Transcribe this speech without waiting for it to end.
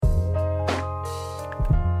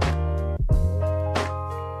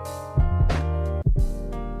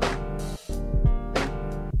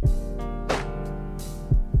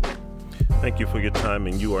for your time,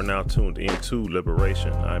 and you are now tuned into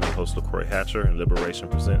Liberation. I'm your host, LaCroix Hatcher, and Liberation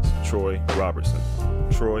presents Troy Robertson.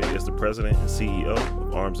 Troy is the president and CEO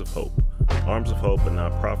of Arms of Hope. Arms of Hope, a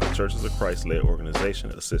nonprofit Churches of Christ-led organization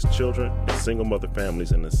that assists children and single mother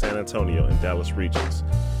families in the San Antonio and Dallas regions.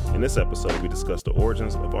 In this episode, we discuss the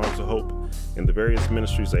origins of Arms of Hope and the various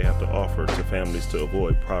ministries they have to offer to families to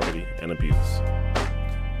avoid poverty and abuse.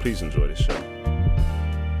 Please enjoy the show.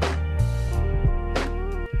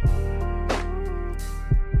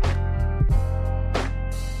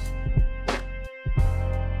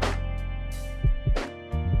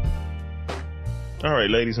 All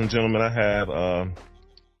right, ladies and gentlemen, I have a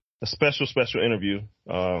special interview.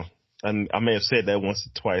 And I may have said that once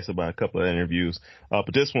or twice about a couple of interviews,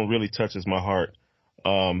 but this one really touches my heart.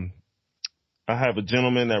 I have a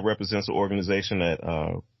gentleman that represents an organization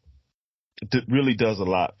that really does a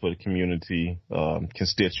lot for the community,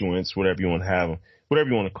 constituents, whatever you want to have,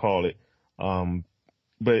 whatever you want to call it.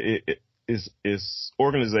 But it's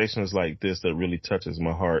organizations like this that really touches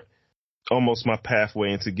my heart. Almost my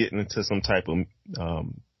pathway into getting into some type of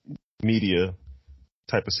media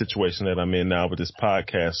type of situation that I'm in now. But this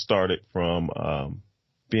podcast started from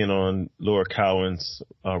being on Laura Cowan's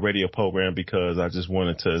radio program because I just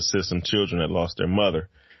wanted to assist some children that lost their mother.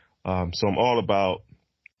 So I'm all about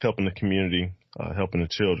helping the community, helping the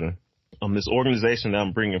children. This organization that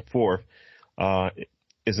I'm bringing forth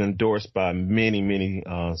is endorsed by many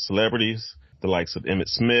celebrities. The likes of Emmitt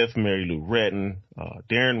Smith, Mary Lou Retton,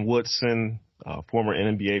 Darren Woodson, former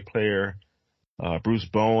NBA player, Bruce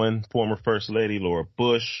Bowen, former First Lady Laura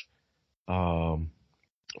Bush,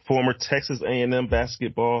 former Texas A&M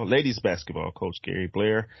ladies basketball coach Gary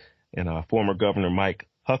Blair, and former Governor Mike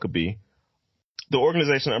Huckabee. The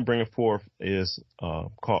organization I'm bringing forth is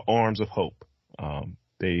called Arms of Hope.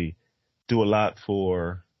 They do a lot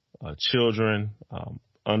for children,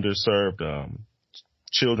 underserved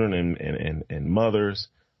children and mothers,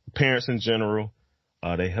 parents in general.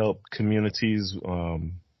 They help communities.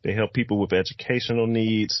 They help people with educational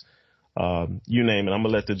needs. You name it. I'm going to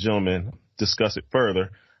let the gentleman discuss it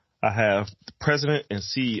further. I have the president and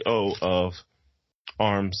CEO of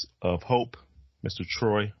Arms of Hope, Mr.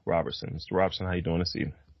 Troy Robertson. Mr. Robertson, how you doing this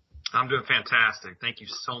evening? I'm doing fantastic. Thank you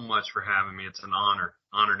so much for having me. It's an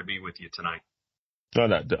honor to be with you tonight. No,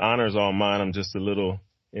 the honor is all mine. I'm just a little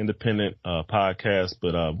independent podcast,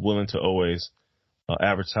 but willing to always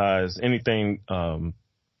advertise anything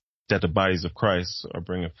that the bodies of Christ are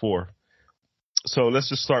bringing forth. So let's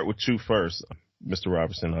just start with you first, Mr.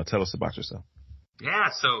 Robertson. Tell us about yourself. Yeah,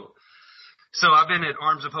 so I've been at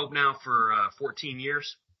Arms of Hope now for 14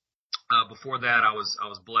 years. Before that, I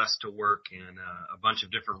was blessed to work in a bunch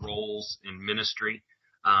of different roles in ministry.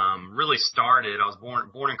 Really started, I was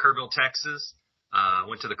born in Kerrville, Texas.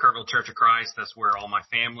 Went to the Kerrville Church of Christ. That's where all my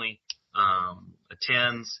family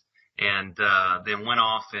attends. And then went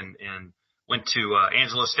off and went to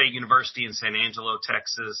Angelo State University in San Angelo,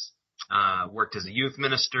 Texas. Worked as a youth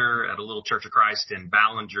minister at a little Church of Christ in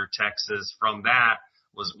Ballinger, Texas. From that,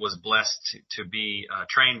 was blessed to be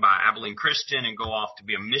trained by Abilene Christian and go off to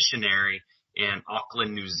be a missionary in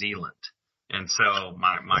Auckland, New Zealand. And so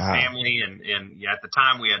my family and at the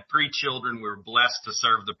time we had 3 children. We were blessed to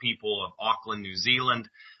serve the people of Auckland, New Zealand,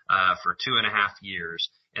 for 2.5 years,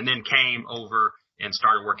 and then came over and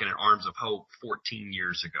started working at Arms of Hope 14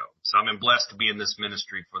 years ago. So I've been blessed to be in this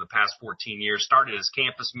ministry for the past 14 years. Started as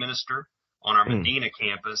campus minister on our Medina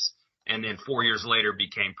campus, and then 4 years later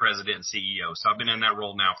became president and CEO. So I've been in that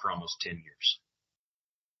role now for almost 10 years.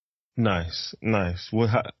 Nice. Well,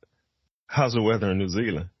 how's the weather in New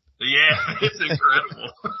Zealand? Yeah, it's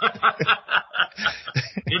incredible.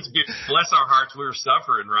 It's good. Bless our hearts. We were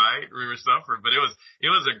suffering, right? But it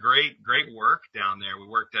was a great work down there. We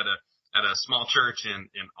worked at a small church in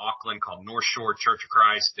Auckland called North Shore Church of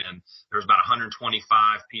Christ, and there was about 125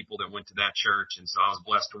 people that went to that church. And so I was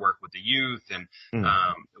blessed to work with the youth and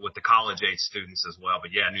with the college age students as well.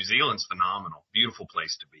 But yeah, New Zealand's phenomenal. Beautiful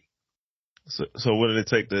place to be. So what did it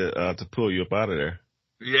take to pull you up out of there?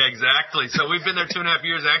 Yeah, exactly. So we've been there 2.5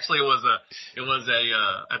 years. Actually, it was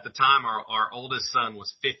at the time our oldest son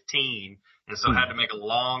was 15, and so had to make a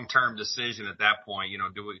long-term decision at that point. You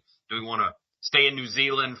know, do we want to stay in New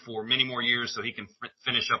Zealand for many more years so he can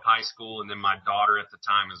finish up high school, and then my daughter at the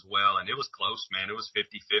time as well. And it was close, man. It was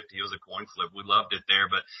 50-50. It was a coin flip. We loved it there,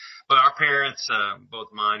 but our parents,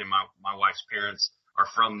 both mine and my wife's parents, are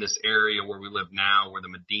from this area where we live now, where the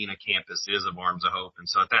Medina campus is of Arms of Hope. And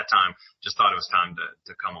so at that time, just thought it was time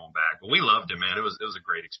to come on back. But we loved it, man. It was a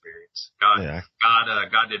great experience. God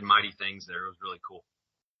did mighty things there. It was really cool.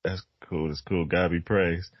 That's cool. That's cool. God be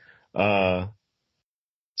praised.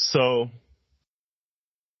 So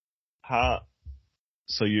how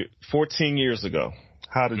So you 14 years ago,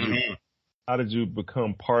 how did you Mm-hmm. how did you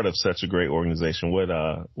become part of such a great organization? What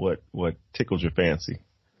tickled your fancy?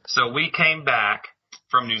 So we came back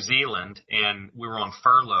from New Zealand and we were on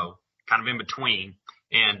furlough, kind of in between.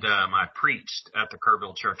 And I preached at the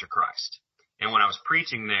Kerrville Church of Christ. And when I was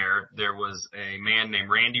preaching there, there was a man named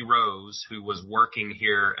Randy Rose who was working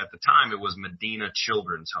here at the time. It was Medina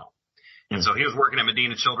Children's Home. And so he was working at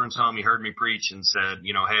Medina Children's Home. He heard me preach and said,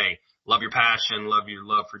 hey, love your passion, love your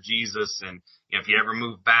love for Jesus. And if you ever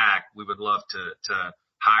move back, we would love to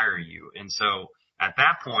hire you. And so at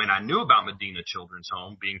that point, I knew about Medina Children's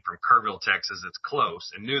Home, being from Kerrville, Texas. It's close,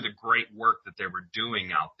 and knew the great work that they were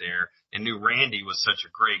doing out there, and knew Randy was such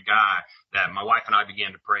a great guy that my wife and I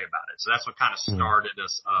began to pray about it. So that's what kind of started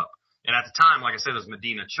us up. And at the time, like I said, it was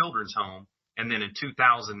Medina Children's Home. And then in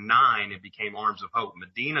 2009, it became Arms of Hope,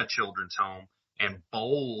 Medina Children's Home and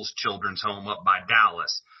Bowles Children's Home up by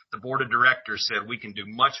Dallas. The board of directors said we can do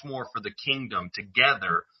much more for the kingdom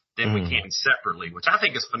together than we can separately, which I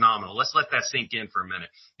think is phenomenal. Let's let that sink in for a minute.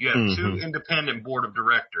 You have two independent board of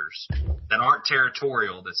directors that aren't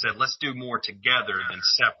territorial that said, let's do more together than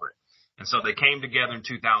separate. And so they came together in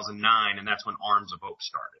 2009, and that's when Arms of Hope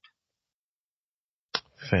started.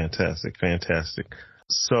 Fantastic, fantastic.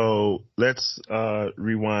 So let's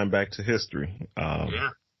rewind back to history.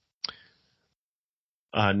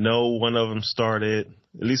 I know one of them started,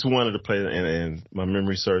 at least one of the players, and my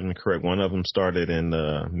memory serves me correct, one of them started in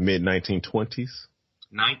the mid-1920s.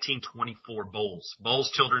 1924 Bowles.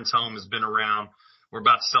 Bowles Children's Home has been around. We're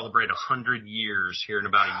about to celebrate 100 years here in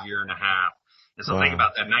about a year and a half. And so think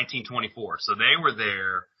about that, 1924. So they were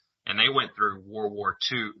there, and they went through World War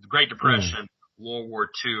II, the Great Depression, World War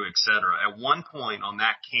II, et cetera. At one point on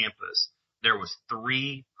that campus, there was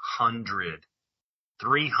 300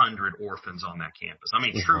 orphans on that campus. I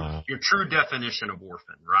mean, your true definition of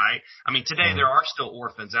orphan, right? I mean, today there are still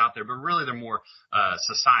orphans out there, but really they're more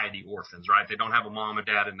society orphans, right? They don't have a mom and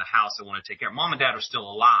dad in the house that want to take care. Mom and dad are still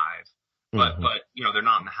alive, but they're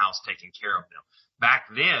not in the house taking care of them. Back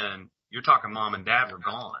then, you're talking mom and dad were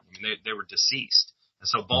gone. I mean, they were deceased. And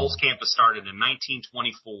so Bowles campus started in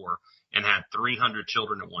 1924 and had 300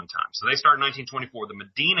 children at one time. So they started in 1924. The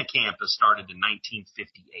Medina campus started in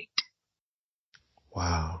 1958.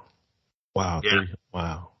 Wow. Yeah.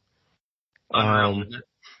 Wow. Unreal, isn't it?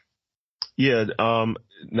 Yeah.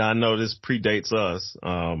 Now I know this predates us.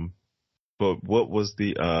 But what was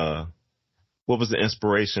the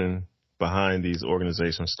inspiration behind these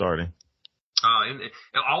organizations starting? And it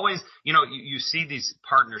always, you see these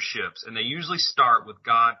partnerships, and they usually start with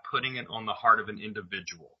God putting it on the heart of an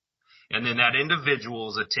individual. And then that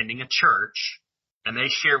individual is attending a church, and they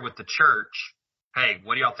share with the church, hey,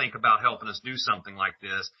 what do y'all think about helping us do something like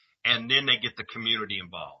this? And then they get the community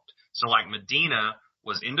involved. So like Medina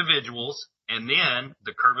was individuals, and then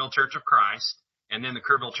the Kerrville Church of Christ, and then the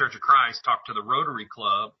Kerrville Church of Christ talked to the Rotary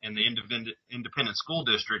Club and the Independent School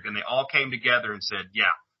District, and they all came together and said,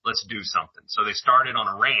 yeah, let's do something. So they started on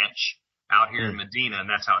a ranch out here in Medina, and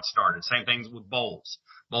that's how it started. Same things with Bowles.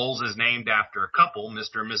 Bowles is named after a couple,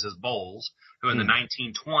 Mr. and Mrs. Bowles, who in the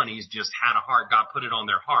 1920s just had a heart. God put it on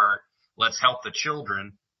their heart. Let's help the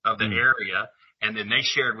children of the area. And then they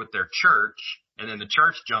shared with their church, and then the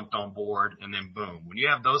church jumped on board, and then boom. When you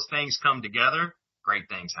have those things come together, great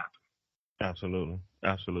things happen.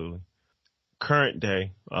 Absolutely. Current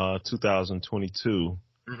day, 2022,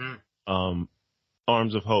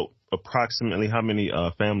 Arms of Hope, approximately how many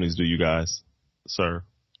families do you guys serve?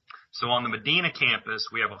 So on the Medina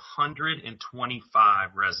campus, we have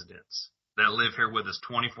 125 residents that live here with us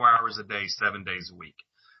 24 hours a day, 7 days a week.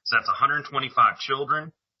 So that's 125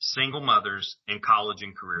 children, single mothers, and college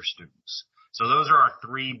and career students. So those are our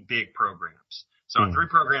three big programs. So our three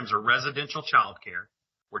programs are residential childcare,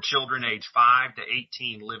 where children age 5 to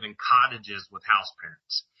 18 live in cottages with house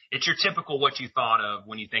parents. It's your typical what you thought of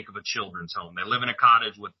when you think of a children's home. They live in a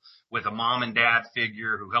cottage with a mom and dad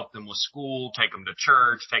figure who help them with school, take them to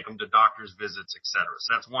church, take them to doctor's visits, etc.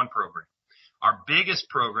 So that's one program. Our biggest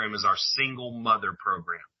program is our single mother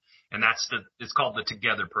program. And it's called the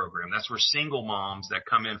Together program. That's where single moms that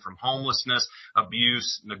come in from homelessness,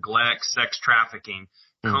 abuse, neglect, sex trafficking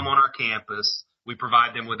come on our campus. We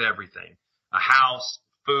provide them with everything: a house,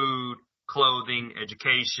 food, clothing,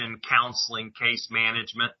 education, counseling, case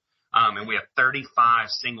management. And we have 35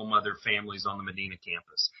 single mother families on the Medina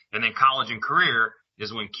campus. And then college and career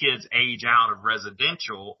is when kids age out of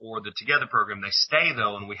residential or the Together program. They stay,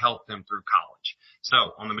 though, and we help them through college.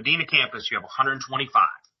 So on the Medina campus, you have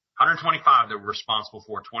 125 that we're responsible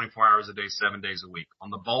for 24 hours a day, 7 days a week. On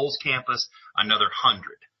the Bowles campus, another 100.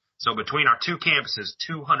 So between our two campuses,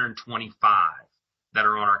 225 that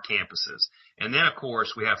are on our campuses. And then, of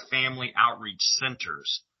course, we have family outreach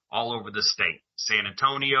centers all over the state: San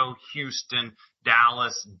Antonio, Houston,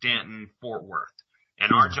 Dallas, Denton, Fort Worth.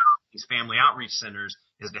 And our job at these family outreach centers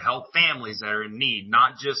is to help families that are in need,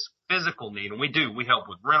 not just physical need. And we help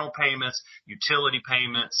with rental payments, utility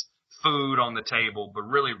payments, food on the table, but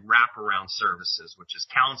really wraparound services, which is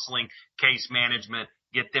counseling, case management,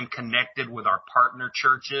 get them connected with our partner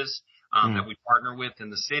churches that we partner with in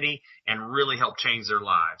the city, and really help change their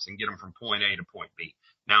lives and get them from point A to point B.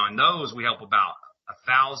 Now, in those, we help about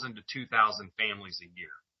 1,000 to 2,000 families a year.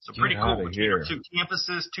 So pretty cool. Between our two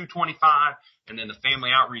campuses, 225, and then the family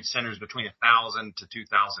outreach centers, between 1,000 to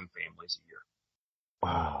 2,000 families a year.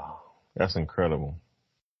 Wow, that's incredible.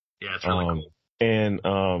 Yeah, it's really cool. And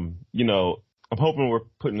I'm hoping we're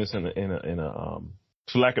putting this in a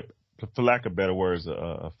for lack of better words,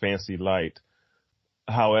 a fancy light.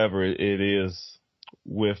 However, it is,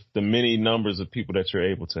 with the many numbers of people that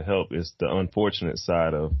you're able to help, it's the unfortunate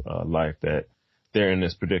side of life that they're in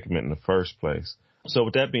this predicament in the first place. So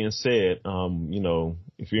with that being said,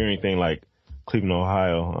 if you're anything like Cleveland,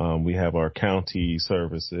 Ohio, we have our county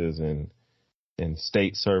services and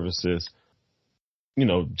state services,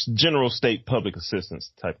 general state public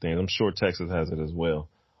assistance type things. I'm sure Texas has it as well.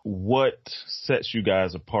 What sets you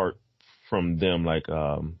guys apart from them? Like,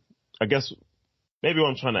 I guess maybe what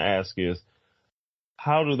I'm trying to ask is,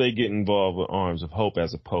 how do they get involved with Arms of Hope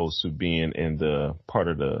as opposed to being in the part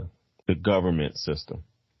of the government system?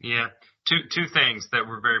 Yeah. Two things that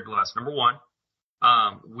we're very blessed. Number one,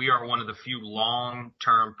 we are one of the few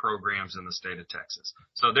long-term programs in the state of Texas.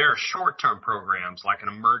 So there are short-term programs like an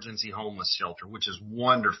emergency homeless shelter, which is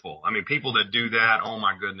wonderful. I mean, people that do that, oh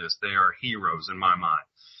my goodness, they are heroes in my mind.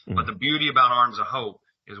 Mm-hmm. But the beauty about Arms of Hope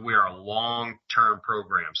is we are a long-term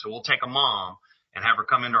program. So we'll take a mom and have her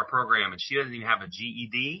come into our program, and she doesn't even have a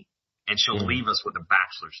GED, and she'll leave us with a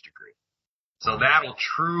bachelor's degree. So that will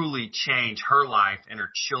truly change her life and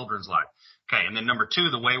her children's life. Okay, and then number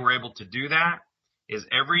two, the way we're able to do that is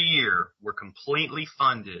every year we're completely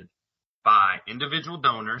funded by individual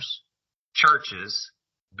donors, churches,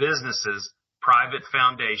 businesses, private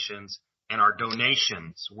foundations, and our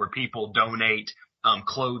donations, where people donate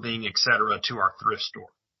clothing, etc., to our thrift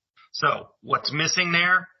store. So what's missing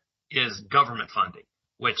there is government funding,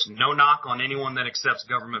 which, no knock on anyone that accepts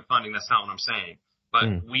government funding. That's not what I'm saying,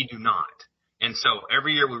 but we do not. And so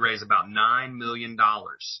every year we raise about $9 million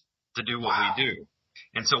to do what we do.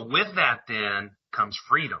 And so with that then comes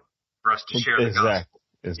freedom for us to share the gospel.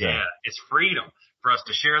 Exactly. Yeah, it's freedom for us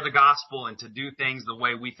to share the gospel and to do things the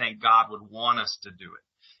way we think God would want us to do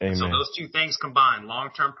it. Amen. And so those two things combined,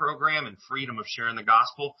 long-term program and freedom of sharing the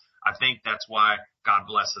gospel, I think that's why God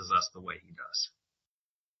blesses us the way he does.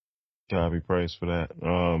 God be praised for that.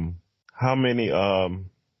 How many,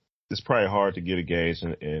 it's probably hard to get a gauge,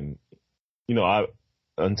 and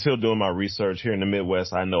until doing my research here in the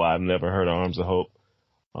Midwest, I know I've never heard of Arms of Hope.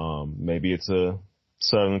 Maybe it's a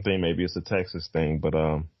Southern thing, maybe it's a Texas thing, but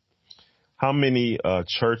how many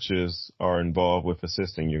churches are involved with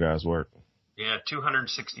assisting you guys' work? Yeah,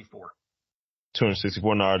 264.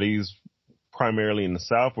 264. Now, are these primarily in the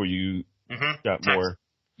South, or you got Texas. More?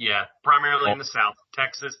 Yeah, primarily in the South.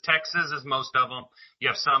 Texas is most of them. You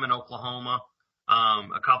have some in Oklahoma,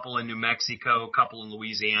 a couple in New Mexico, a couple in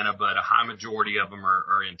Louisiana, but a high majority of them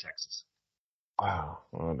are in Texas. Wow,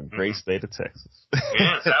 the great state of Texas.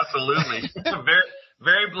 Yes, absolutely. Very,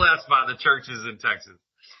 very blessed by the churches in Texas.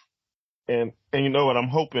 And you know what? I'm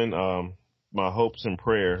hoping, my hopes and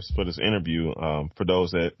prayers for this interview, for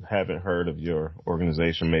those that haven't heard of your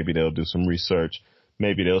organization, maybe they'll do some research.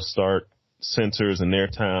 Maybe they'll start centers in their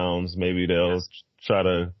towns. Maybe they'll try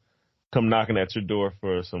to come knocking at your door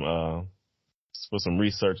for some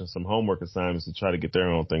research and some homework assignments to try to get their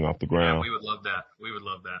own thing off the ground. Yeah, we would love that. We would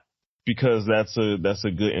love that. Because that's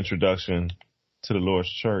a good introduction to the Lord's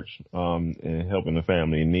church, and helping the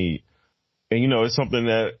family in need. And, it's something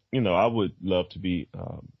that, I would love to be,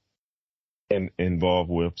 involved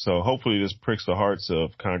with. So hopefully this pricks the hearts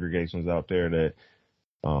of congregations out there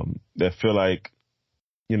that feel like,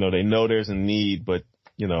 they know there's a need, but,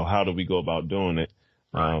 how do we go about doing it?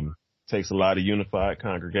 Takes a lot of unified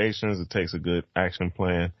congregations. It takes a good action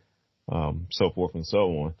plan, so forth and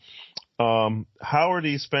so on. How are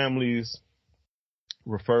these families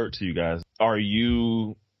referred to you guys? Are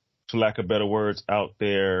you, for lack of better words, out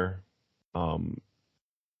there?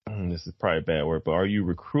 This is probably a bad word, but are you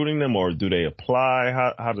recruiting them, or do they apply?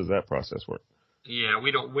 How does that process work? Yeah,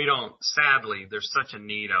 we don't, sadly, there's such a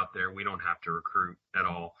need out there. We don't have to recruit at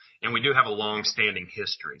all. And we do have a long-standing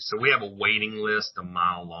history. So we have a waiting list a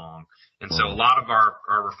mile long. And so a lot of our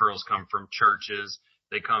referrals come from churches,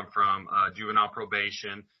 They come from juvenile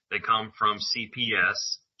probation. They come from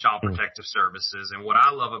CPS, Child Protective Services. And what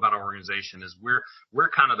I love about our organization is we're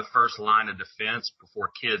kind of the first line of defense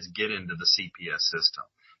before kids get into the CPS system.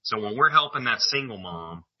 So when we're helping that single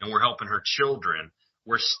mom and we're helping her children,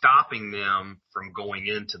 we're stopping them from going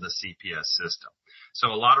into the CPS system. So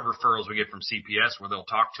a lot of referrals we get from CPS where they'll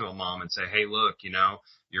talk to a mom and say, hey, look,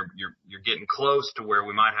 you're getting close to where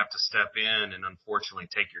we might have to step in and unfortunately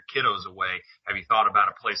take your kiddos away. Have you thought about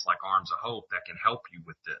a place like Arms of Hope that can help you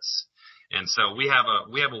with this? And so we have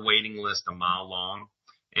a waiting list a mile long,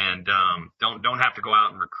 and don't have to go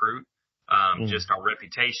out and recruit. Just our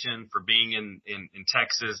reputation for being in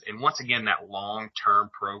Texas. And once again, that long-term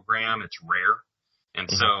program, it's rare. And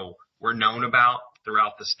so we're known about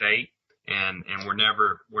throughout the state, and we're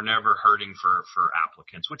never hurting for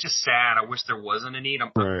applicants, which is sad. I wish there wasn't a need.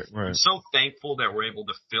 I'm so thankful that we're able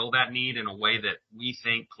to fill that need in a way that we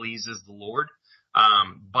think pleases the Lord.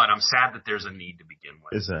 But I'm sad that there's a need to begin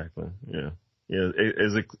with. Exactly. Yeah. Yeah.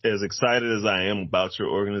 As excited as I am about your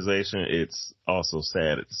organization, it's also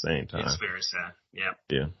sad at the same time. It's very sad. Yeah.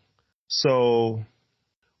 Yeah. So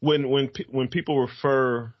when people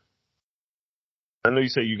refer, I know you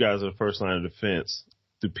say you guys are the first line of defense.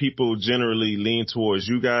 Do people generally lean towards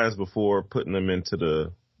you guys before putting them into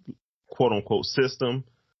the quote unquote system?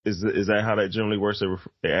 Is that how that generally works?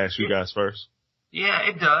 They ask you guys first? Yeah,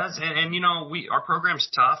 it does. And our program's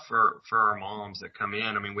tough for our moms that come in.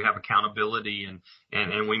 I mean, we have accountability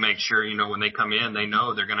and we make sure, when they come in, they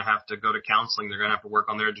know they're going to have to go to counseling. They're going to have to work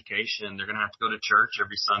on their education. They're going to have to go to church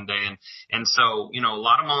every Sunday. And so, a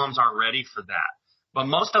lot of moms aren't ready for that, but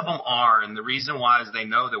most of them are. And the reason why is they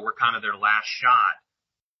know that we're kind of their last shot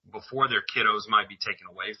before their kiddos might be taken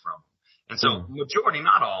away from them. And so majority,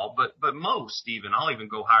 not all, but most even, I'll even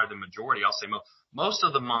go higher than majority. I'll say most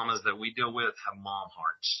of the mamas that we deal with have mom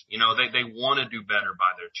hearts. They want to do better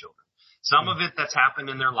by their children. Some of it that's happened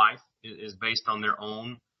in their life is based on their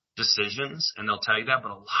own decisions, and they'll tell you that.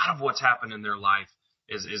 But a lot of what's happened in their life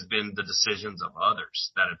is been the decisions of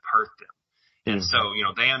others that have hurt them. And so,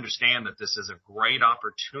 they understand that this is a great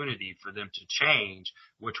opportunity for them to change,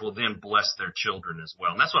 which will then bless their children as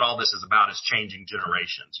well. And that's what all this is about, is changing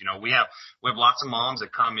generations. We have lots of moms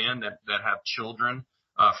that come in that have children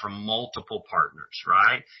from multiple partners,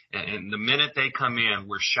 right? And the minute they come in,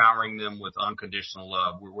 we're showering them with unconditional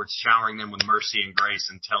love. We're showering them with mercy and grace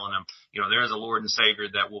and telling them, there's a Lord and Savior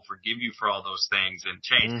that will forgive you for all those things and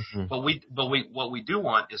change. But what we do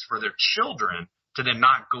want is for their children to then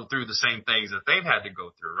not go through the same things that they've had to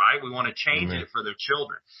go through, right? We want to change it for their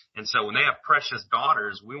children. And so when they have precious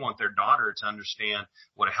daughters, we want their daughter to understand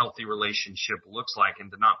what a healthy relationship looks like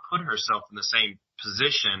and to not put herself in the same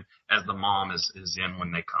position as the mom is in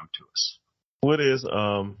when they come to us.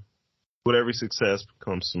 With every success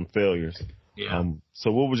comes some failures. Yeah.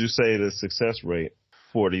 So what would you say the success rate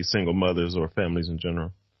for these single mothers or families in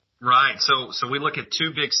general? Right. So we look at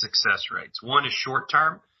two big success rates. One is short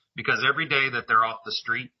term, because every day that they're off the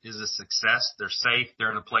street is a success. They're safe.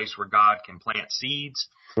 They're in a place where God can plant seeds,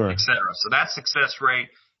 et cetera. So that success rate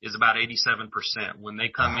is about 87% when they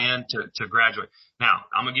come in to graduate. Now,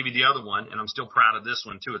 I'm going to give you the other one, and I'm still proud of this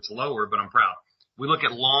one too. It's lower, but I'm proud. We look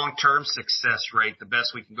at long-term success rate. The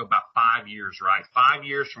best we can go about 5 years, right? 5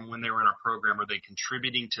 years from when they were in our program. Are they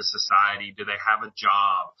contributing to society? Do they have a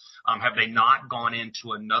job? Have they not gone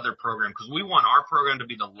into another program? Because we want our program to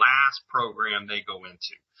be the last program they go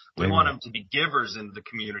into. We want them to be givers into the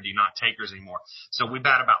community, not takers anymore. So we've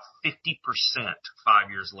got about 50%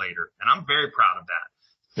 5 years later. And I'm very proud of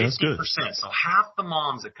that. 50%. That's good. So half the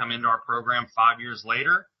moms that come into our program 5 years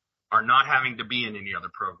later are not having to be in any other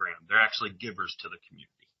program. They're actually givers to the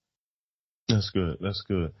community. That's good. That's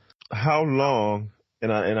good. How long?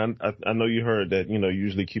 And I know you heard that,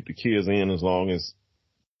 usually keep the kids in as long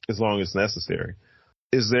as necessary.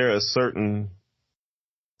 Is there a certain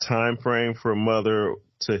time frame for a mother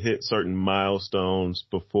to hit certain milestones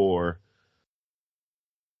before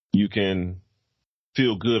you can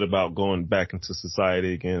feel good about going back into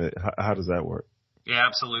society again? How does that work? Yeah,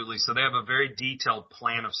 absolutely. So they have a very detailed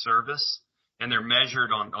plan of service, and they're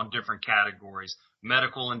measured on different categories: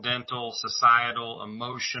 medical and dental, societal,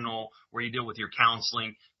 emotional, where you deal with your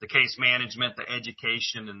counseling, the case management, the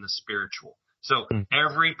education, and the spiritual. So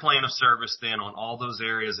every plan of service then on all those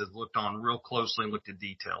areas is looked on real closely and looked at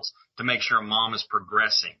details to make sure a mom is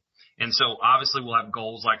progressing. And so obviously we'll have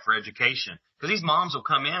goals like for education, because these moms will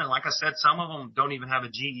come in and, like I said, some of them don't even have a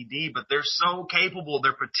GED, but they're so capable.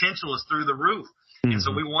 Their potential is through the roof. And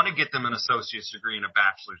so we want to get them an associate's degree and a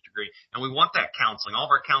bachelor's degree. And we want that counseling. All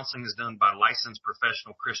of our counseling is done by licensed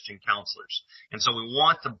professional Christian counselors. And so we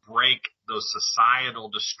want to break those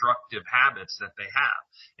societal destructive habits that they have.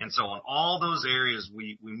 And so in all those areas,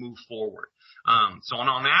 we move forward. So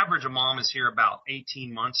on average, a mom is here about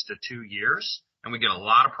 18 months to 2 years, and we get a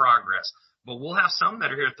lot of progress. But we'll have some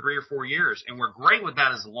that are here 3 or 4 years, and we're great with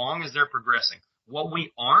that as long as they're progressing. What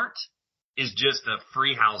we aren't is just a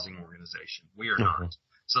free housing organization. We are not.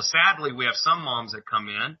 So sadly, we have some moms that come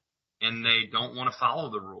in and they don't want to follow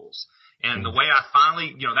the rules. And the way I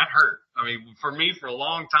finally, that hurt. I mean, for me, for a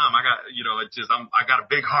long time, I got, I got a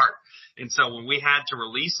big heart. And so when we had to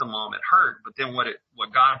release a mom, it hurt. But then what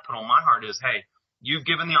God put on my heart is, hey, you've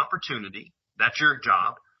given the opportunity. That's your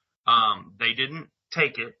job. They didn't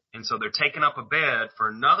take it. And so they're taking up a bed for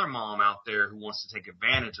another mom out there who wants to take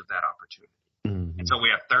advantage of that opportunity. And so we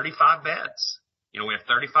have 35 beds. We have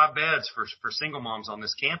 35 beds for single moms on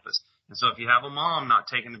this campus. And so if you have a mom not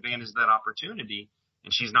taking advantage of that opportunity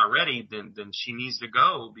and she's not ready, then she needs to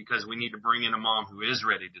go, because we need to bring in a mom who is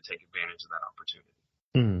ready to take advantage of that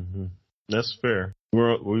opportunity. That's fair.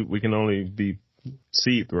 We can only be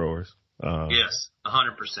seed throwers. Yes,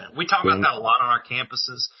 100%. We talk about that a lot on our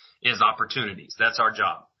campuses, is opportunities. That's our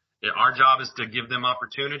job. Our job is to give them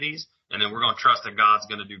opportunities, and then we're going to trust that God's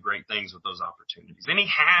going to do great things with those opportunities. And he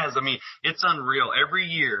has. I mean, it's unreal. Every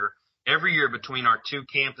year between our 2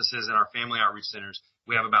 campuses and our family outreach centers,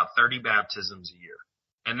 we have about 30 baptisms a year.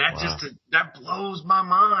 And that blows my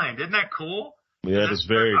mind. Isn't that cool? Yeah, that's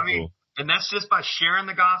very cool. And that's just by sharing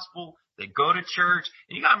the gospel. They go to church.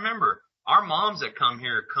 And you got to remember, our moms that come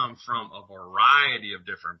here come from a variety of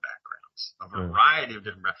different backgrounds,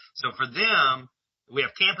 So for them, we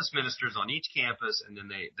have campus ministers on each campus, and then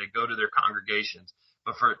they go to their congregations.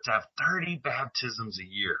 But to have 30 baptisms a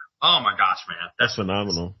year, oh my gosh, man. That's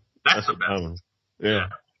phenomenal. That's the phenomenal. best. Yeah,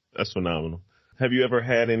 that's phenomenal. Have you ever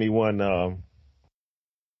had anyone,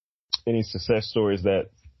 any success stories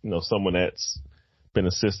that, someone that's been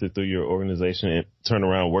assisted through your organization and turn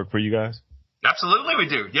around and work for you guys? Absolutely we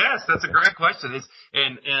do. Yes, that's a great question.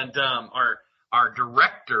 Our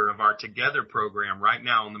director of our Together program right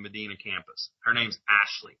now on the Medina campus, her name's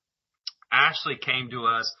Ashley. Ashley came to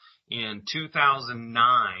us in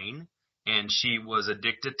 2009, and she was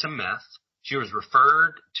addicted to meth. She was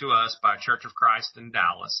referred to us by Church of Christ in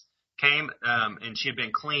Dallas, came, and she had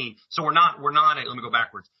been clean. So let me go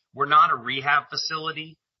backwards. We're not a rehab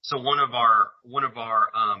facility. So one of our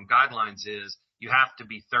guidelines is you have to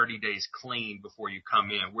be 30 days clean before you come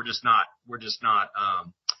in. We're just not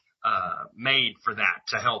made for that,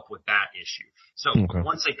 to help with that issue. So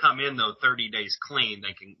Once they come in, though, 30 days clean,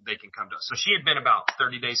 they can come to us. So she had been about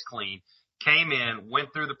 30 days clean, came in,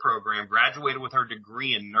 went through the program, graduated with her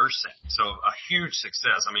degree in nursing. So a huge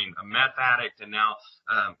success. I mean, a meth addict, and now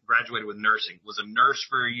graduated with nursing. Was a nurse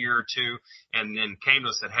for a year or two, and then came to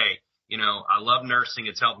us and said, hey, I love nursing.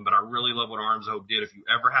 It's helping, but I really love what Arms of Hope did. If you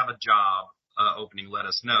ever have a job opening, let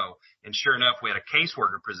us know. And sure enough, we had a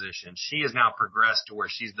caseworker position. She has now progressed to where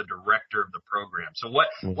she's the director of the program. So what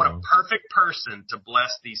a perfect person to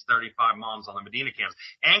bless these 35 moms on the Medina campus,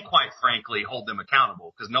 and quite frankly, hold them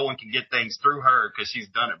accountable, because no one can get things through her because she's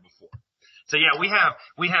done it before. So yeah, we have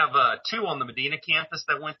 2 on the Medina campus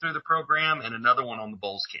that went through the program, and another one on the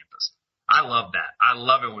Bowles campus. I love that. I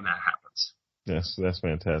love it when that happens. Yes, that's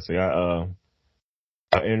fantastic. I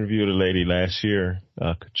interviewed a lady last year,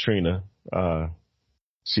 Katrina.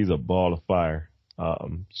 She's a ball of fire.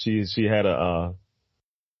 She had a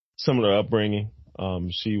similar upbringing.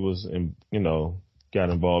 She was got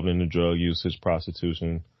involved in the drug usage,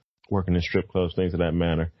 prostitution, working in strip clubs, things of that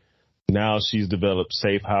manner. Now she's developed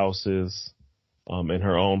safe houses in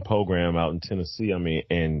her own program out in Tennessee. I mean,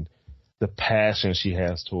 and the passion she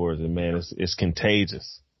has towards it, man, it's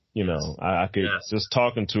contagious. I could just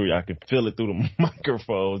talking to her, I could feel it through the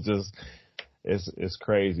microphone. Just it's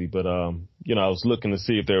crazy. But I was looking to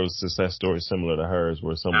see if there was success stories similar to hers,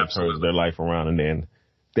 where someone turns their life around and then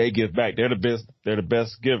they give back. They're the best. They're the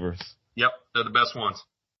best givers. Yep, they're the best ones.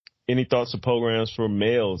 Any thoughts or programs for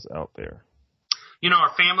males out there?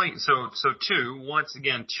 Our family. So 2, once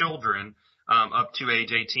again, children up to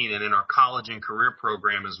age 18, and in our college and career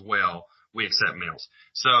program as well, we accept males.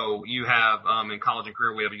 So you have in college and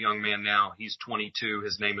career, we have a young man now. He's 22.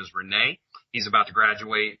 His name is Renee. He's about to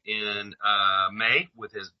graduate in May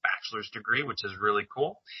with his bachelor's degree, which is really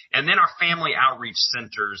cool. And then our family outreach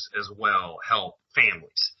centers as well help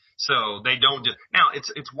families. So they don't just now.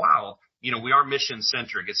 It's wild. We are mission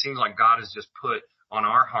centric. It seems like God has just put on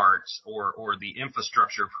our hearts or the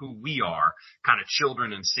infrastructure of who we are, kind of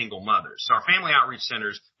children and single mothers. So our family outreach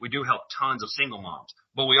centers, we do help tons of single moms,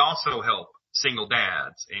 but we also help single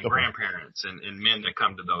dads and Okay. grandparents and men that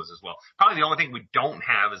come to those as well. Probably the only thing we don't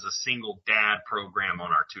have is a single dad program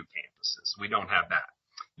on our 2 campuses. We don't have that.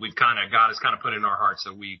 God has kind of put in our hearts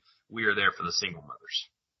that we are there for the single mothers.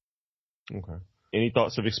 Okay. Any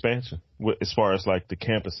thoughts of expansion as far as like the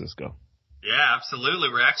campuses go? Yeah, absolutely.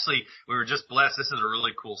 We were just blessed. This is a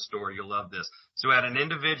really cool story. You'll love this. So we had an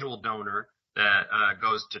individual donor that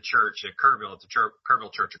goes to church at Kerrville, at the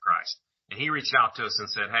Kerrville Church of Christ. And he reached out to us and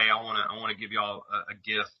said, hey, I want to give y'all a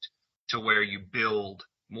gift to where you build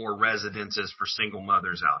more residences for single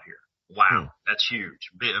mothers out here. Wow. That's huge.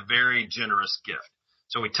 A very generous gift.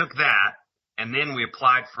 So we took that, and then we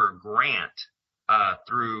applied for a grant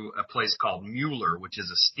through a place called Mueller, which is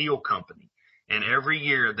a steel company. And every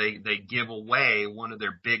year they give away one of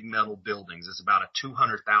their big metal buildings. It's about a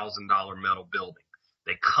 $200,000 metal building.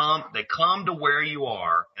 They come to where you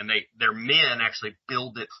are, and their men actually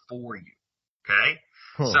build it for you. Okay?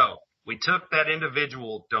 So we took that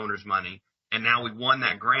individual donor's money, and now we won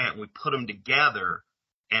that grant. We put them together,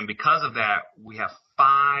 and because of that, we have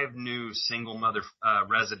 5 new single mother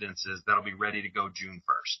residences that'll be ready to go June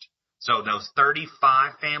 1st. So those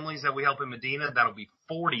 35 families that we help in Medina, that'll be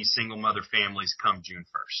 40 single mother families come June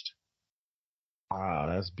 1st. Wow,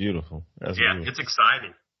 that's beautiful. Beautiful. It's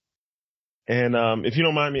exciting. And if you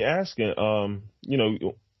don't mind me asking,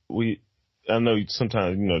 I know you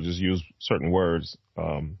sometimes, just use certain words,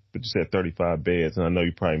 but you said 35 beds, and I know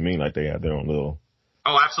you probably mean like they have their own little.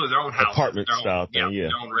 Oh, absolutely. Their own houses. Apartment style thing, yeah.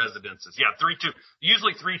 Their own residences. Yeah, 3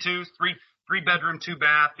 bedroom, 2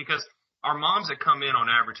 bath, because our moms that come in on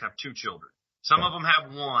average have 2 children. Some of them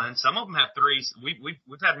have 1, some of them have 3.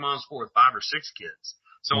 We've had moms with 5 or 6 kids.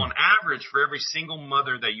 So on average, for every single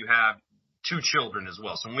mother that you have, 2 children as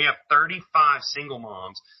well. So when we have 35 single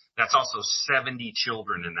moms, that's also 70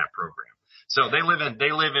 children in that program. So they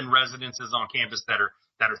live in residences on campus that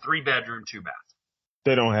are 3 bedroom, 2 bath.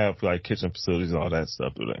 They don't have like kitchen facilities and all that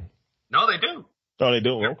stuff, do they? No, they do. Oh, they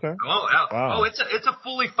do. Okay. Wow. It's a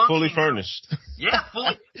fully functioning. Fully furnished. Yeah,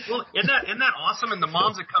 fully. Isn't that awesome? And the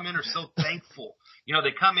moms that come in are so thankful.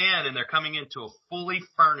 They come in and they're coming into a fully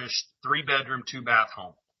furnished 3 bedroom, 2 bath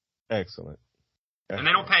home. Excellent. And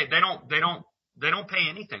they don't pay. They don't pay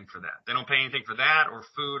anything for that. They don't pay anything for that or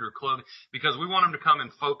food or clothing, because we want them to come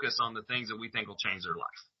and focus on the things that we think will change their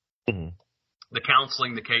life. Mm-hmm. The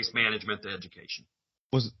counseling, the case management, the education.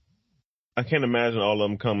 I can't imagine all of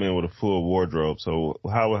them come in with a full wardrobe. So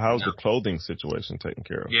how's the clothing situation taken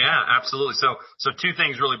care of? Yeah, absolutely. So 2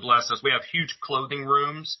 things really bless us. We have huge clothing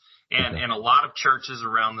rooms, and a lot of churches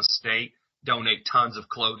around the state donate tons of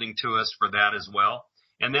clothing to us for that as well.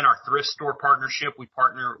 And then our thrift store partnership, we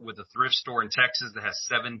partner with a thrift store in Texas that has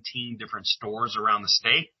 17 different stores around the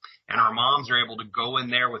state. And our moms are able to go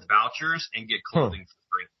in there with vouchers and get clothing for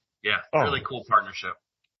free. Yeah, really cool partnership.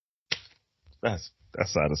 That's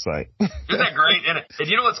out of sight. Isn't that great? And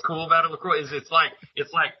you know what's cool about it, LaCroix, is it's like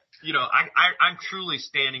I'm truly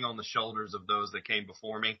standing on the shoulders of those that came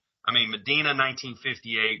before me. I mean, Medina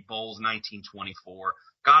 1958, Bowles 1924.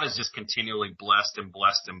 God has just continually blessed and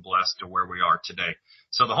blessed and blessed to where we are today.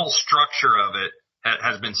 So the whole structure of it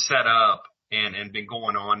has been set up and been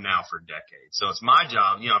going on now for decades. So it's my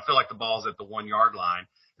job. I feel like the ball's at the 1-yard line.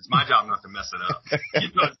 It's my job not to mess it up.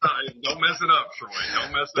 Don't mess it up, Troy.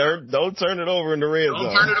 Don't mess it up. Don't turn it over in the red zone.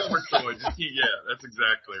 Don't turn it over, Troy. That's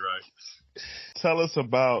exactly right. Tell us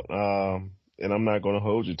about, and I'm not going to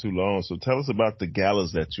hold you too long, so tell us about the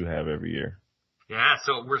galas that you have every year. Yeah,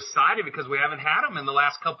 so we're excited because we haven't had them in the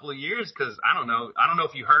last couple of years because I don't know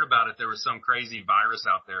if you heard about it. There was some crazy virus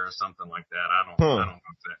out there or something like that. I don't know that.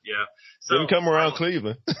 Yeah. So didn't come around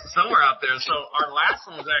Cleveland. Somewhere out there. So our last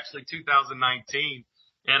one was actually 2019,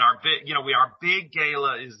 and our big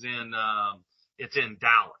gala is in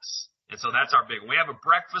Dallas. And so that's our big one. We have a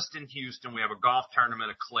breakfast in Houston. We have a golf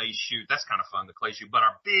tournament, a clay shoot. That's kind of fun, the clay shoot. But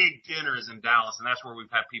our big dinner is in Dallas, and that's where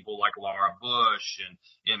we've had people like Laura Bush and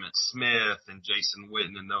Emmett Smith and Jason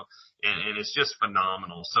Witten, and it's just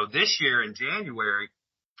phenomenal. So this year in January,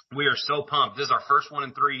 we are so pumped. This is our first one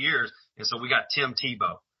in 3 years, and so we got Tim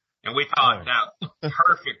Tebow. And we thought that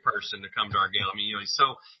perfect person to come to our gala. I mean,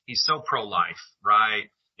 he's so pro-life,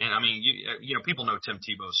 right? And I mean, people know Tim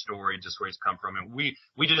Tebow's story, just where he's come from. And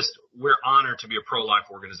we're honored to be a pro-life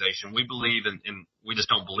organization. We believe in we just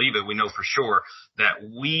don't believe it. We know for sure that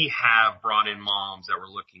we have brought in moms that were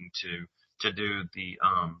looking to do the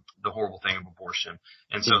horrible thing of abortion.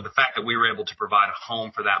 And so the fact that we were able to provide a home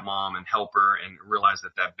for that mom and help her and realize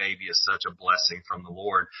that baby is such a blessing from the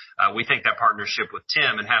Lord, we think that partnership with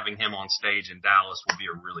Tim and having him on stage in Dallas will be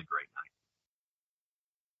a really great night.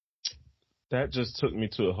 That just took me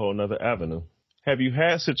to a whole nother avenue. Have you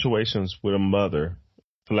had situations with a mother,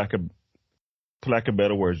 for lack of for lack of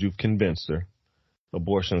better words, you've convinced her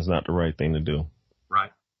abortion is not the right thing to do.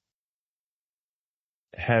 Right.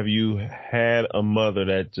 Have you had a mother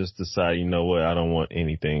that just decided, you know what, I don't want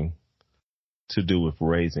anything to do with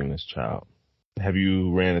raising this child? Have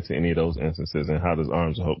you ran into any of those instances, and how does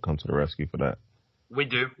Arms of Hope come to the rescue for that? We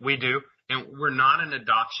do. And we're not an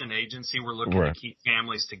adoption agency. We're looking to keep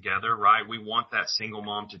families together, right? We want that single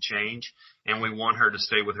mom to change, and we want her to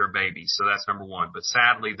stay with her baby. So that's number one. But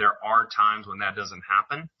sadly, there are times when that doesn't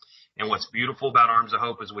happen. And what's beautiful about Arms of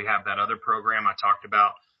Hope is we have that other program I talked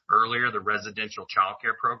about earlier, the residential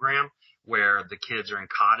childcare program, where the kids are in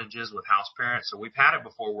cottages with house parents. So we've had it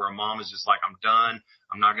before where a mom is just like, I'm done.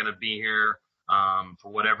 I'm not going to be here for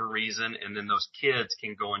whatever reason. And then those kids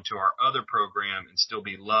can go into our other program and still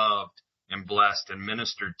be loved and blessed and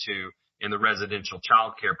ministered to in the residential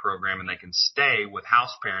childcare program. And they can stay with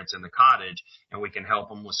house parents in the cottage, and we can help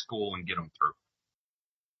them with school and get them through.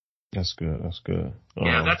 That's good. That's good.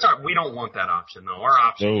 Yeah, we don't want that option though. Our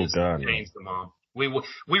option is to change the mom. We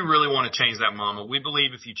really want to change that mama. We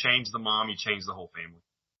believe if you change the mom, you change the whole family.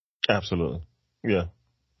 Absolutely. Yeah.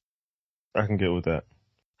 I can get with that.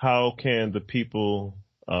 How can the people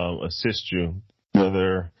assist you?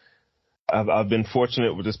 Whether I've been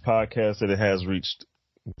fortunate with this podcast that it has reached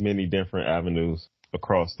many different avenues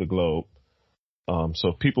across the globe. So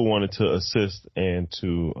if people wanted to assist and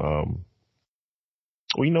to,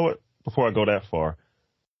 well, you know what? Before I go that far,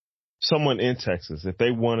 someone in Texas, if they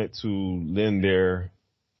wanted to lend their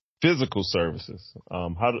physical services,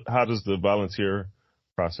 how does the volunteer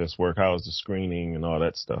process work? How is the screening and all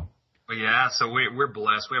that stuff? Well, yeah, so we're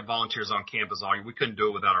blessed. We have volunteers on campus all year. We couldn't do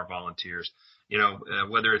it without our volunteers. You know,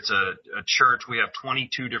 whether it's a church, we have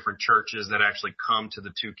 22 different churches that actually come to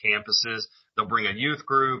the two campuses. They'll bring a youth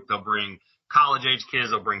group. They'll bring college-age kids.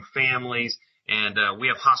 They'll bring families. And we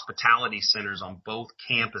have hospitality centers on both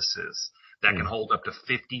campuses that can hold up to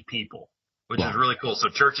 50 people, which is really cool. So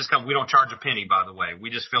churches come. We don't charge a penny, by the way. We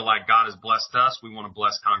just feel like God has blessed us. We want to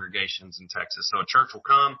bless congregations in Texas. So a church will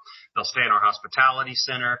come. They'll stay in our hospitality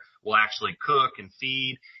center. We'll actually cook and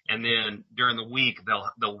feed. And then during the week,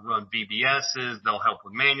 they'll run VBSs. They'll help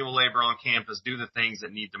with manual labor on campus, do the things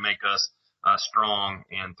that need to make us strong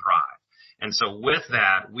and thrive. And so with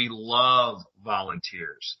that, we love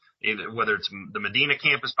volunteers. Whether it's the Medina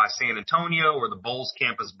campus by San Antonio or the Bowles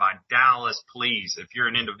campus by Dallas, please, if you're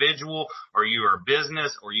an individual or you are a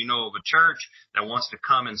business or you know of a church that wants to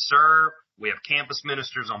come and serve, we have campus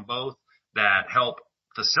ministers on both that help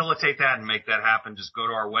facilitate that and make that happen. Just go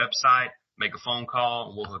to our website, make a phone call,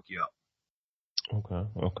 and we'll hook you up.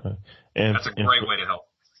 Okay. And that's a great way to help.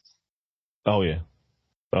 Oh, yeah.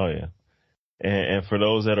 And for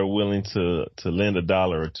those that are willing to lend $1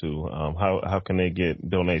 or $2, how can they get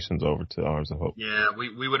donations over to Arms of Hope? Yeah,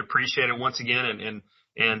 we would appreciate it once again.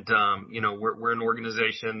 And you know, we're an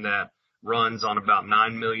organization that runs on about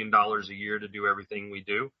 $9 million a year to do everything we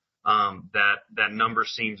do. That number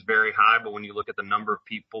seems very high, but when you look at the number of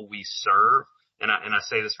people we serve, and I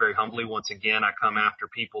say this very humbly, once again, I come after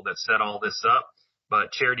people that set all this up,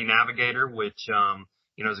 but Charity Navigator, which,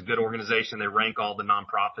 you know, is a good organization. They rank all the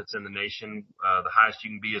nonprofits in the nation. The highest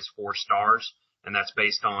you can be is 4 stars. And that's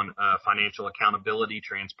based on financial accountability,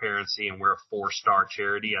 transparency, and we're a 4-star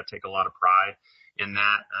charity. I take a lot of pride in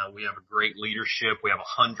that. We have a great leadership. We have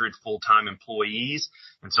 100 full-time employees.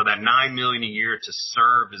 And so that $9 million a year to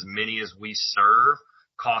serve as many as we serve,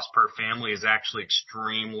 cost per family is actually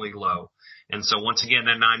extremely low. And so once again,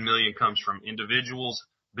 that $9 million comes from individuals,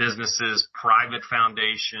 businesses, private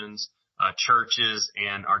foundations, churches,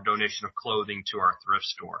 and our donation of clothing to our thrift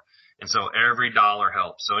store. And so every dollar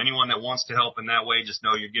helps. So anyone that wants to help in that way, just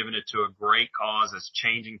know you're giving it to a great cause that's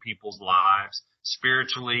changing people's lives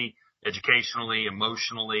spiritually, educationally,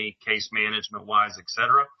 emotionally, case management wise,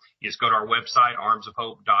 etc. You just go to our website,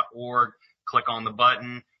 armsofhope.org, click on the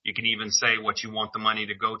button. You can even say what you want the money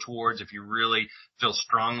to go towards. If you really feel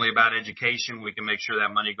strongly about education, we can make sure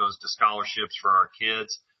that money goes to scholarships for our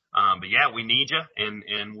kids. But yeah, we need you,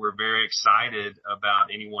 and we're very excited about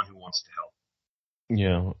anyone who wants to help.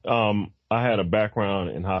 Yeah. I had a background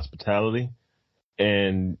in hospitality,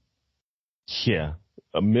 and yeah,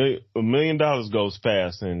 $1 million goes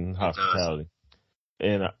fast in hospitality.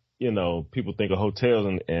 And you know, people think of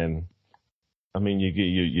hotels, and I mean, you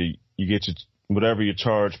get your whatever you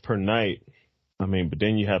charge per night. I mean, but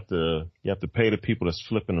then you have to pay the people that's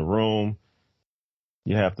flipping the room.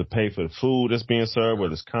 You have to pay for the food that's being served,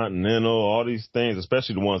 whether it's continental, all these things,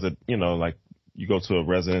 especially the ones that, you know, like you go to a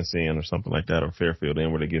Residency Inn or something like that, or Fairfield Inn,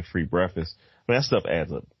 where they give free breakfast. I mean, that stuff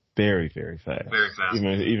adds up very, very fast. Very fast.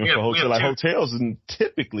 Even for hotels, like hotels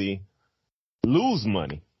typically lose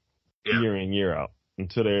money year in, year out.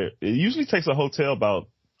 until it usually takes a hotel about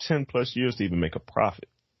 10 plus years to even make a profit.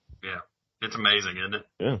 Yeah. It's amazing, isn't it?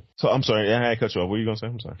 Yeah. So I'm sorry, I had to cut you off. What were you going to say?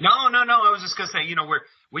 I'm sorry. No. I was just going to say,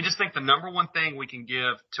 we just think the number one thing we can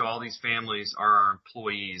give to all these families are our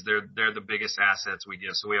employees. They're the biggest assets we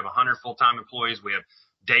give. So we have 100 full-time employees. We have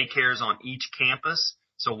daycares on each campus.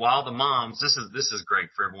 So while the moms, this is great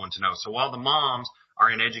for everyone to know. So while the moms are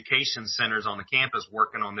in education centers on the campus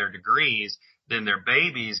working on their degrees, then their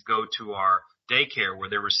babies go to our daycare where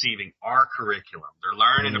they're receiving our curriculum. They're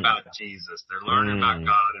learning about Jesus. They're learning about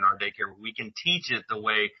God in our daycare. We can teach it the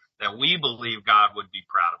way that we believe God would be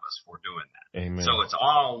proud of us for doing that. Amen. So it's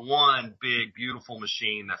all one big, beautiful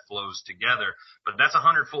machine that flows together. But that's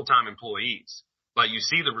 100 full-time employees. But you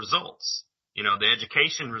see the results, the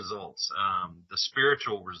education results, the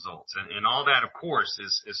spiritual results, and all that, of course,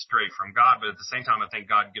 is straight from God. But at the same time, I think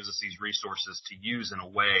God gives us these resources to use in a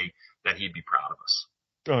way that he'd be proud of us.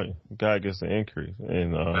 Oh, God gets the increase,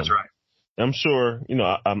 and that's right. I'm sure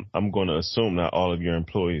I'm going to assume not all of your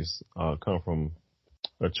employees come from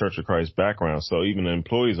a Church of Christ background, so even the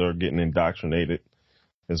employees are getting indoctrinated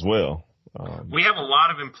as well. We have a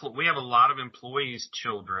lot of employees'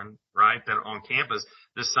 children, right, that are on campus.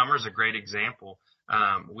 This summer is a great example.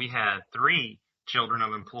 We had 3 children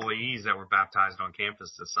of employees that were baptized on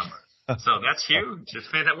campus this summer, so that's huge. It's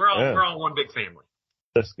fantastic. We're all one big family.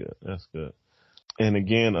 That's good. That's good. And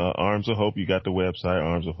again, Arms of Hope, you got the website,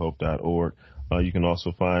 armsofhope.org. You can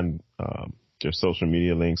also find their social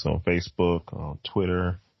media links on Facebook, on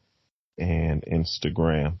Twitter, and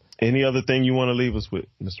Instagram. Any other thing you want to leave us with,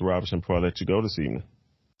 Mr. Robertson, before I let you go this evening?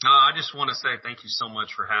 I just want to say thank you so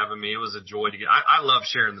much for having me. It was a joy to get. I love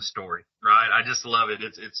sharing the story, right? I just love it.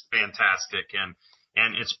 It's fantastic and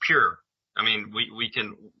it's pure. I mean, we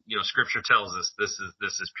can, Scripture tells us this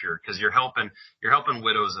is pure because you're helping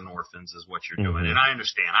widows and orphans is what you're doing. And I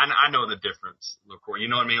understand. I know the difference, LaCour. You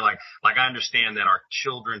know what I mean? Like I understand that our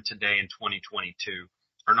children today in 2022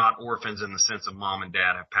 are not orphans in the sense of mom and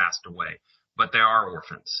dad have passed away, but they are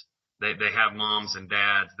orphans. They have moms and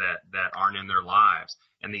dads that aren't in their lives.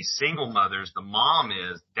 And these single mothers, the mom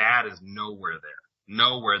is, dad is nowhere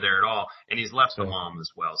there at all. And he's left the mom as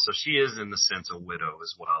well. So she is in the sense a widow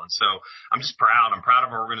as well. And so I'm just proud. I'm proud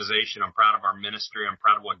of our organization. I'm proud of our ministry. I'm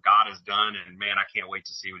proud of what God has done. And man, I can't wait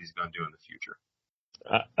to see what he's going to do in the future.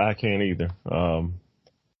 I can't either.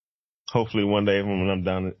 Hopefully one day if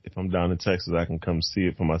I'm down in Texas, I can come see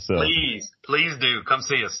it for myself. Please do. Come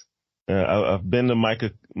see us. I've been to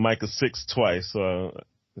Micah 6 twice. So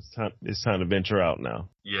it's time to venture out now.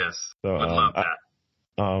 Yes. So, would love that.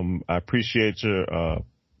 I appreciate your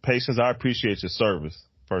patience. I appreciate your service,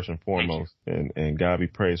 first and foremost. And God be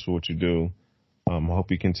praised for what you do. I hope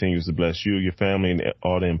he continues to bless you, your family, and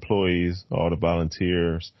all the employees, all the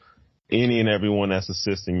volunteers, any and everyone that's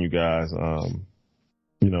assisting you guys.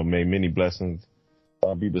 May many blessings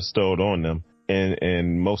be bestowed on them.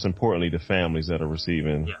 And most importantly, the families that are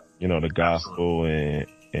receiving, the gospel and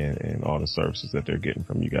all the services that they're getting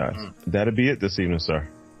from you guys. That'll be it this evening, sir.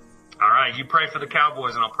 All right, you pray for the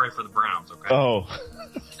Cowboys and I'll pray for the Browns, okay? Oh,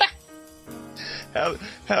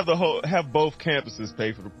 have both campuses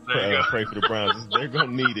pray for the Browns. They're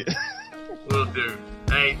gonna need it. Will do.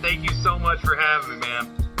 Hey, thank you so much for having me, man.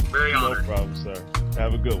 Very honored. No problem, sir.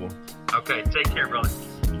 Have a good one. Okay, take care, brother.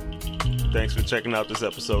 Thanks for checking out this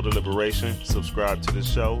episode of Liberation. Subscribe to the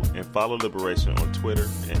show and follow Liberation on Twitter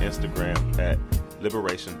and Instagram at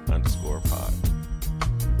Liberation_pod.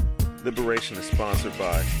 Liberation is sponsored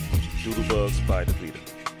by Doodlebugs by DeVita.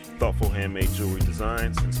 Thoughtful handmade jewelry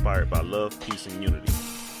designs inspired by love, peace, and unity.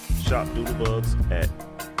 Shop Doodlebugs at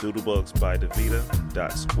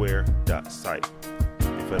doodlebugsbydevita.square.site.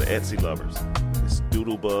 And for the Etsy lovers, it's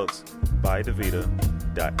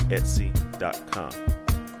doodlebugsbydevita.etsy.com.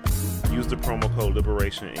 Use the promo code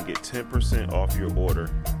LIBERATION and get 10% off your order.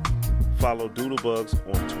 Follow Doodlebugs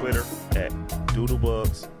on Twitter at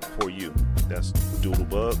DoodlebugsForYou. That's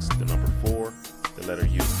Doodlebugs, the number 4, the letter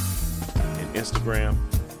U. And Instagram,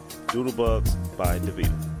 Doodlebugs by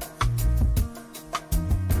DeVita.